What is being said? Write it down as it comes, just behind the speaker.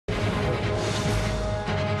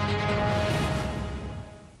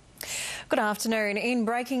Good afternoon. In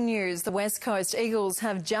breaking news, the West Coast Eagles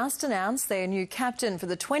have just announced their new captain for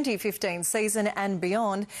the 2015 season and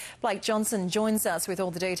beyond. Blake Johnson joins us with all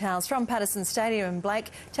the details from Patterson Stadium. And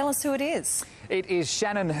Blake, tell us who it is. It is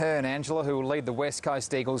Shannon Hurn, Angela, who will lead the West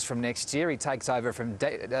Coast Eagles from next year. He takes over from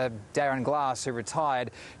Darren Glass, who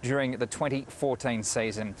retired during the 2014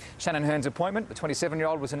 season. Shannon Hurn's appointment, the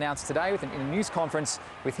 27-year-old, was announced today in a news conference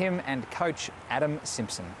with him and coach Adam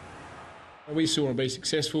Simpson. We still want to be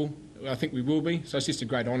successful. I think we will be, so it's just a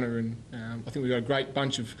great honour, and I think we've got a great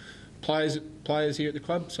bunch of players here at the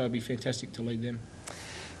club, so it'd be fantastic to lead them.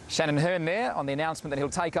 Shannon Hurn there on the announcement that he'll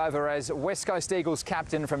take over as West Coast Eagles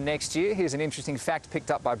captain from next year. Here's an interesting fact picked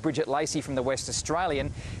up by Bridget Lacey from the West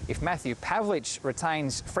Australian. If Matthew Pavlich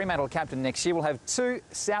retains Fremantle captain next year, we'll have two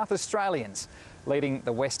South Australians leading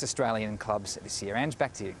the West Australian clubs this year. Ange,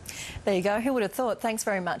 back to you. There you go. Who would have thought? Thanks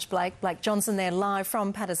very much, Blake. Blake Johnson there live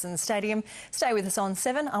from Patterson Stadium. Stay with us on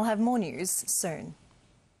 7. I'll have more news soon.